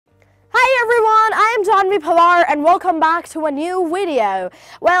Janhavi Pavar, and welcome back to a new video.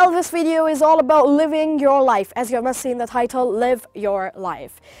 Well, this video is all about living your life. As you must see in the title, live your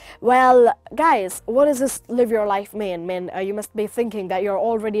life. Well, guys, what does this live your life mean? You must be thinking that you're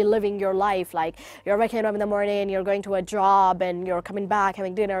already living your life, like you're waking up in the morning, you're going to a job, and you're coming back,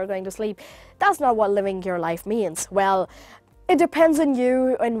 having dinner, going to sleep. That's not what living your life means. Well, it depends on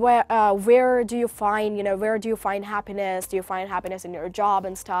you and where do you find, where do you find happiness? Do you find happiness in your job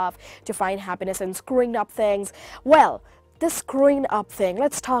and stuff? Do you find happiness in screwing up things? Well, this screwing up thing,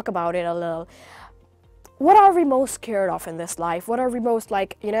 let's talk about it a little. What are we most scared of in this life? What are we most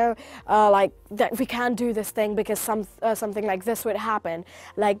like that we can't do this thing because something like this would happen?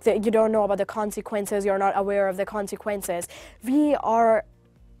 Like you don't know about the consequences, you're not aware of the consequences. We are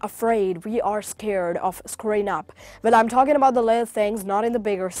afraid, we are scared of screwing up. Well, I'm talking about the little things, not in the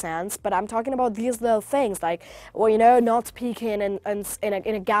bigger sense, but I'm talking about these little things like, well, not speaking in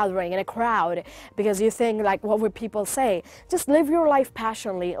a gathering, in a crowd, because you think like, what would people say? Just live your life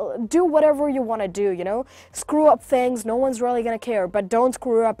passionately, do whatever you want to do, screw up things, no one's really gonna care, but don't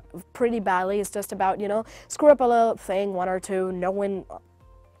screw up pretty badly. It's just about, screw up a little thing, one or two, no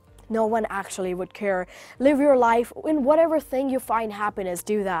one actually would care. Live your life in whatever thing you find happiness,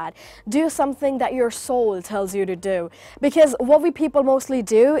 do that. Do something that your soul tells you to do. Because what we people mostly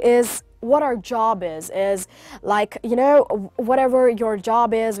do is what our job is like, whatever your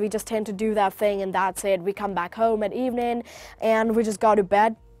job is, we just tend to do that thing and that's it. We come back home at evening and we just go to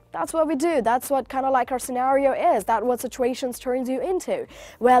bed. That's what we do. That's what kind of like our scenario is. That's what situations turns you into.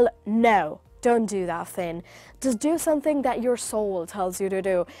 Well, no. Don't do that thing. Just do something that your soul tells you to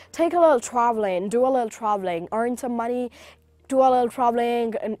do. Take a little traveling, do a little traveling, earn some money, do a little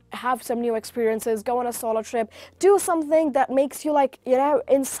traveling and have some new experiences, go on a solo trip. Do something that makes you like,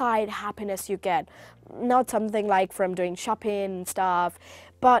 inside happiness you get. Not something like from doing shopping and stuff,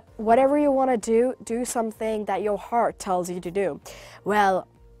 but whatever you want to do something that your heart tells you to do. Well,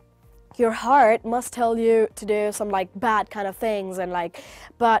 your heart must tell you to do some like bad kind of things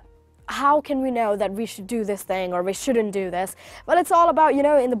but how can we know that we should do this thing or we shouldn't do this? Well, it's all about,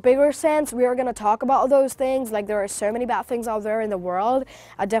 in the bigger sense, we are going to talk about those things. Like there are so many bad things out there in the world.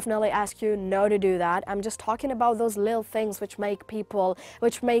 I definitely ask you no to do that. I'm just talking about those little things which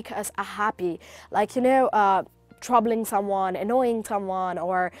make us happy. Like, troubling someone, annoying someone,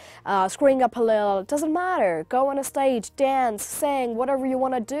 or screwing up a little. It doesn't matter. Go on a stage, dance, sing, whatever you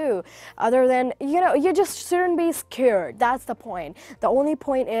want to do. Other than, you just shouldn't be scared. That's the point. The only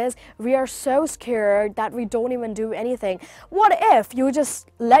point is we are so scared that we don't even do anything. What if you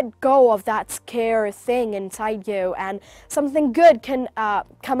just let go of that scare thing inside you and something good can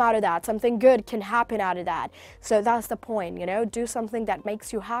come out of that, something good can happen out of that. So that's the point, do something that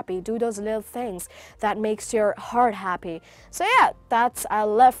makes you happy. Do those little things that makes your heart happy. So yeah,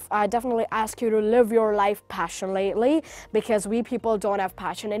 I definitely ask you to live your life passionately, because we people don't have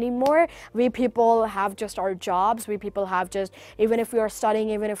passion anymore. We people have just our jobs. We people have just, even if we are studying,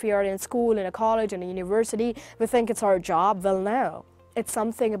 even if we are in school, in a college, in a university, we think it's our job. Well, no. It's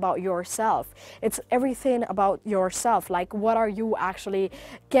something about yourself. It's everything about yourself. Like, what are you actually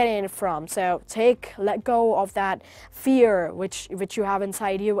getting from? So let go of that fear which you have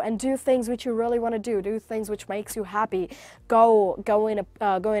inside you and do things which you really want to do. Do things which makes you happy. Go in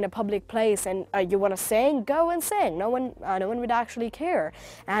a public place and you want to sing, go and sing. No one would actually care.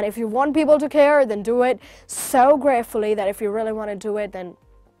 And if you want people to care, then do it so gratefully that if you really want to do it, then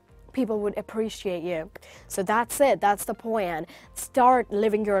people would appreciate you. So that's it. That's the point. Start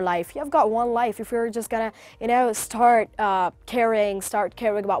living your life. You've got one life. If you're just gonna, start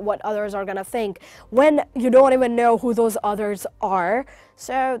caring about what others are gonna think when you don't even know who those others are.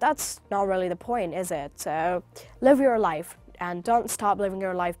 So that's not really the point, is it? So live your life. And don't stop living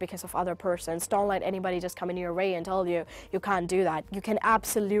your life because of other persons. Don't let anybody just come in your way and tell you you can't do that. You can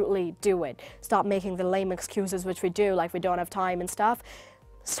absolutely do it. Stop making the lame excuses which we do, like we don't have time and stuff.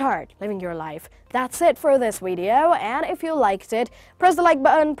 Start living your life. That's it for this video, and if you liked it, press the like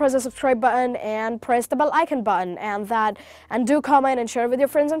button, press the subscribe button, and press the bell icon button, and do comment and share with your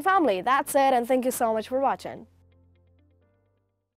friends and family. That's it, and thank you so much for watching.